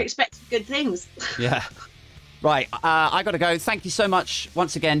 Yeah. We're expecting good things. Yeah. Right. I got to go. Thank you so much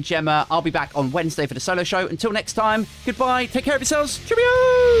once again, Jemma. I'll be back on Wednesday for the solo show. Until next time, goodbye. Take care of yourselves.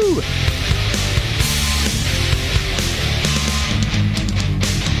 Cheerio!